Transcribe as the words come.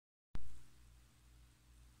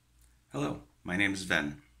Hello, my name is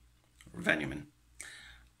Ven, or Venuman.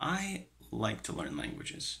 I like to learn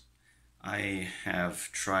languages. I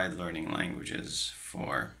have tried learning languages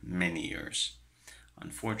for many years.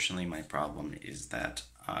 Unfortunately, my problem is that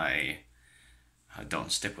I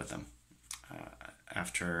don't stick with them.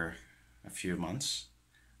 After a few months,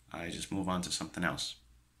 I just move on to something else.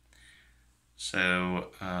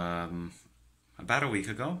 So, about a week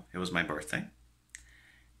ago, it was my birthday,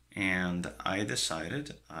 and I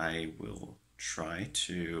decided I will try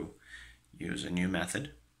to use a new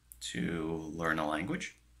method to learn a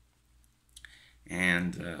language,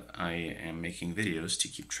 and I am making videos to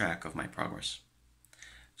keep track of my progress.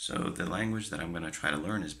 So the language that I'm going to try to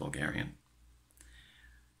learn is Bulgarian.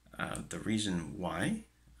 The reason why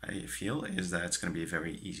I feel is that it's going to be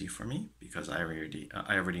very easy for me because I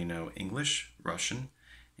already know English, Russian,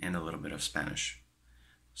 and a little bit of Spanish.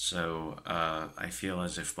 So I feel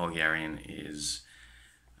as if Bulgarian is,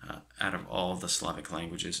 out of all the Slavic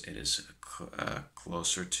languages, it is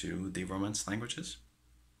closer to the Romance languages.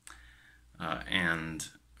 And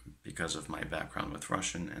because of my background with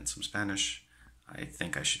Russian and some Spanish, I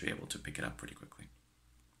think I should be able to pick it up pretty quickly.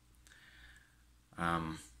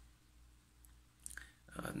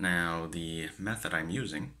 Now, the method I'm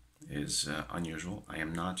using is unusual. I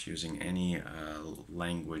am not using any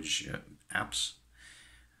language apps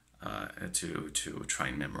to try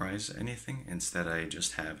and memorize anything. Instead, I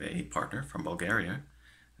just have a partner from Bulgaria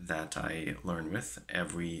that I learn with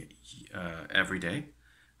every day.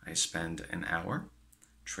 I spend an hour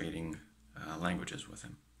trading languages with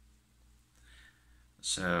him.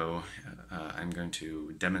 So I'm going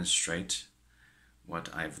to demonstrate what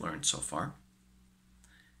I've learned so far,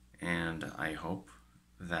 and I hope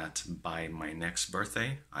that by my next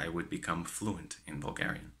birthday I would become fluent in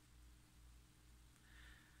Bulgarian.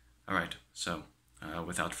 Alright, so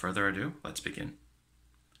without further ado, let's begin.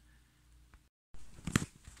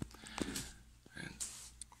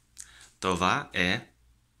 Това е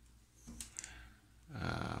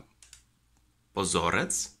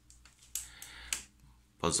позорец,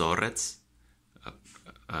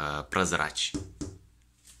 прозрач.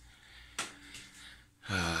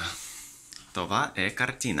 Това е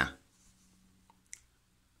картина.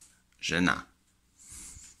 Жена.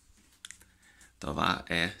 Това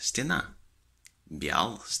е стена.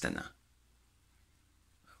 Бял стена.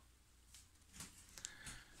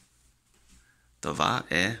 Това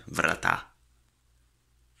е врата.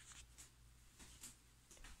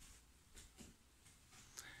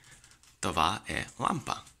 Това е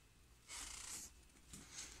лампа.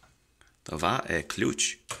 Това е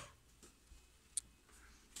ключ.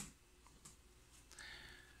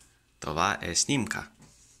 Това е снимка.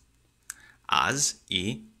 Аз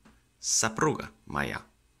и съпруга моя.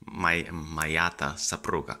 Моята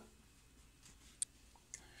съпруга.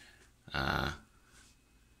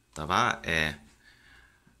 Това е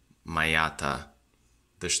моята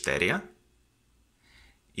дъщеря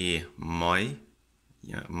и моя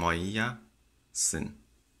син.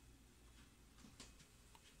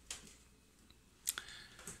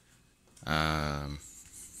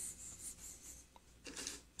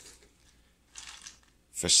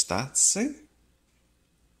 Verstaat ze?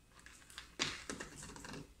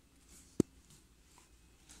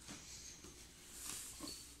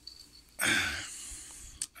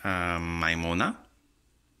 Маймуна.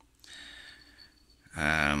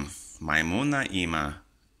 Маймуна има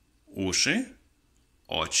уши,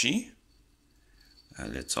 очи,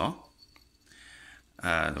 лицо,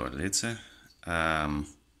 лице,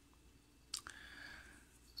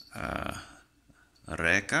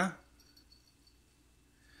 река,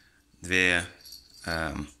 две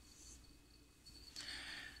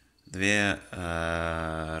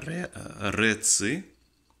ръци,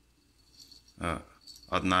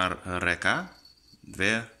 одна река,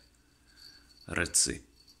 две ръци.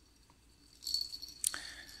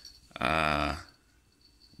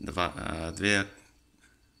 Два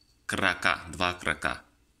крака.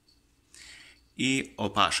 И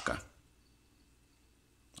опашка.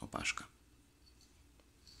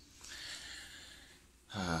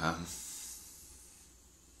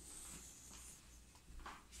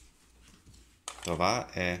 Това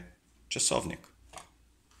е часовник.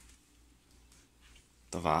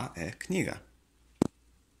 Това е книга.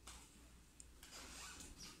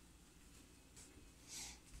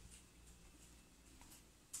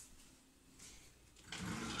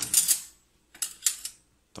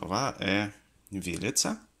 Това е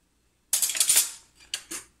вилица.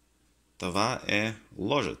 Това е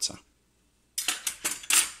ложица.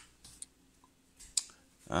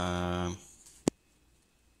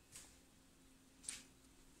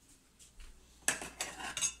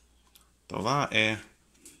 Това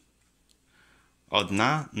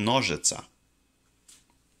одна ножица.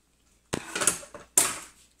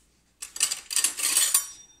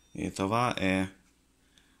 И това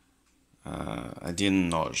един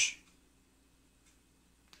нож.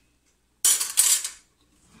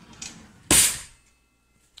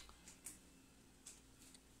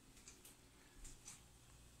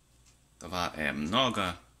 Това много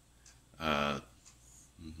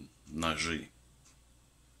ножи.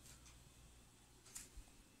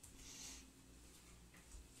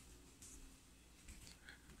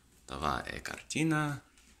 Това картина.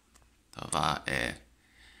 Това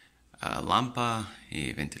лампа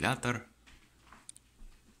и вентилятор.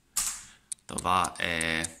 Това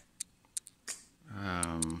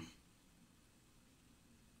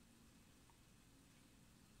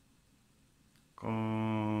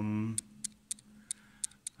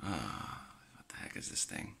what the heck is this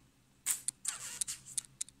thing?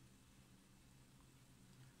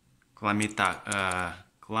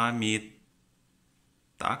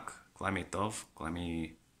 Clamitov,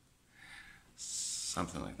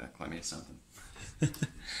 something like that, clamit something.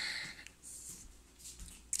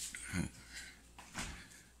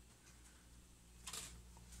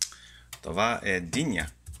 Това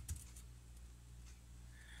диня.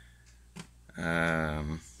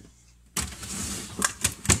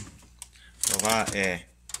 Това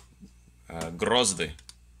грозди.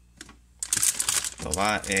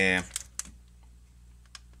 Това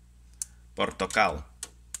портокал.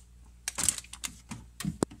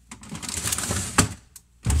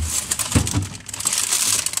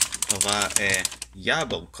 Това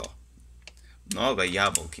яблоко. Много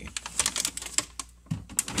яблоки.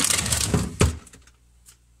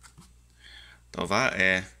 Това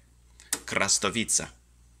крастовица.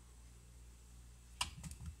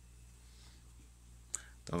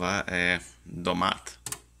 Това домат.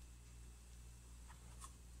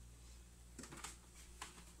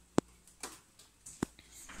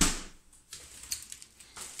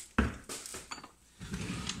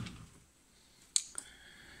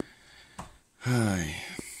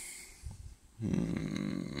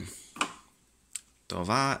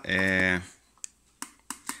 Това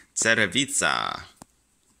церевица.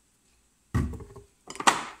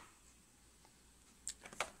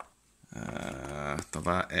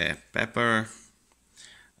 Това пепър.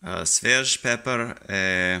 Свеж пепър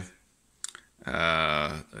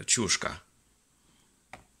чушка.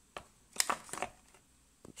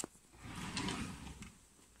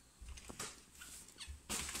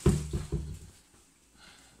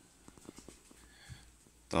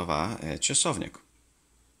 Това часовник.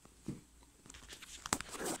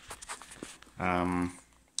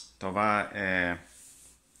 Това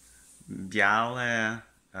бяла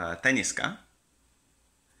тениска.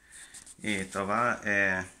 И това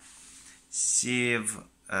сив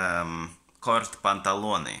корт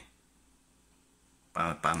панталони.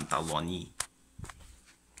 Панталони.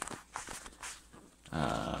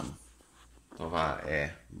 Това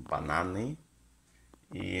банани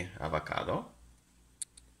и авокадо.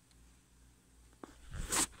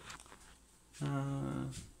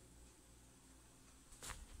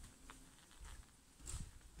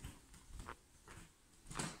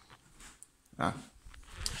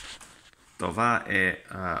 Това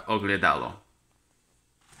огледало.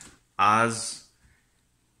 Аз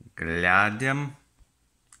гледам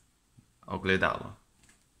огледало.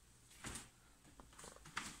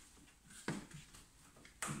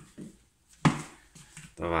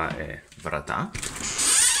 Това врата.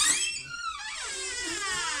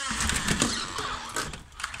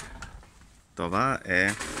 Това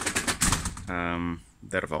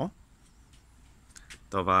дърво.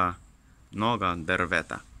 Това много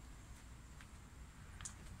дървета.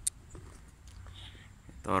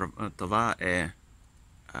 Това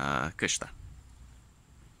къща.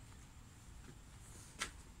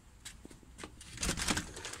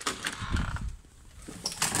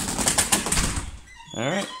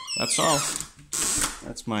 Alright, that's all.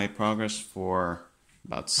 That's my progress for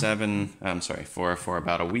about for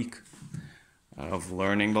about a week of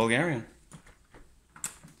learning Bulgarian.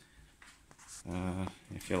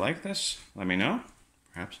 If you like this, let me know.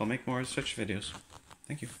 Perhaps I'll make more such videos.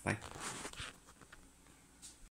 Thank you. Bye.